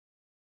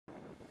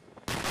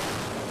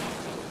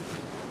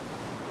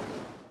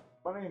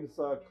name is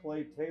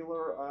Clay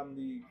Taylor. I'm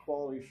the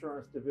Quality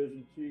Assurance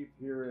Division Chief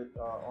here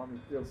at Army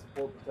Field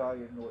Support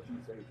Battalion,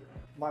 Northeast Asia.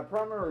 My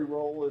primary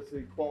role is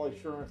the Quality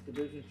Assurance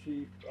Division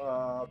Chief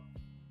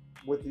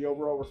with the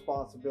overall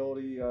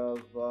responsibility of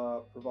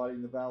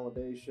providing the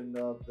validation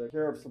of the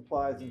care of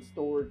supplies and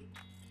storage,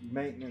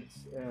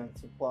 maintenance, and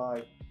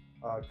supply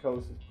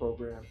COSIS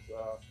programs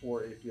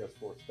for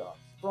APS-4 stocks.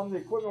 From the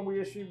equipment we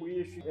issue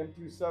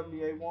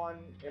M270A1,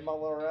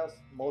 MLRS,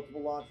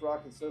 multiple launch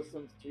rocket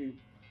systems to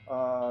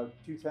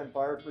 210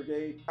 Fire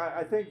Brigade.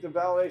 I think the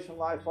validation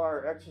live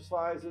fire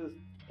exercises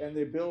and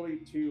the ability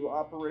to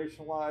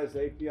operationalize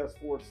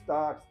APS-4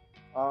 stocks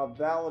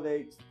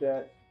validates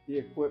that the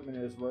equipment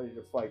is ready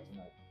to fight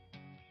tonight.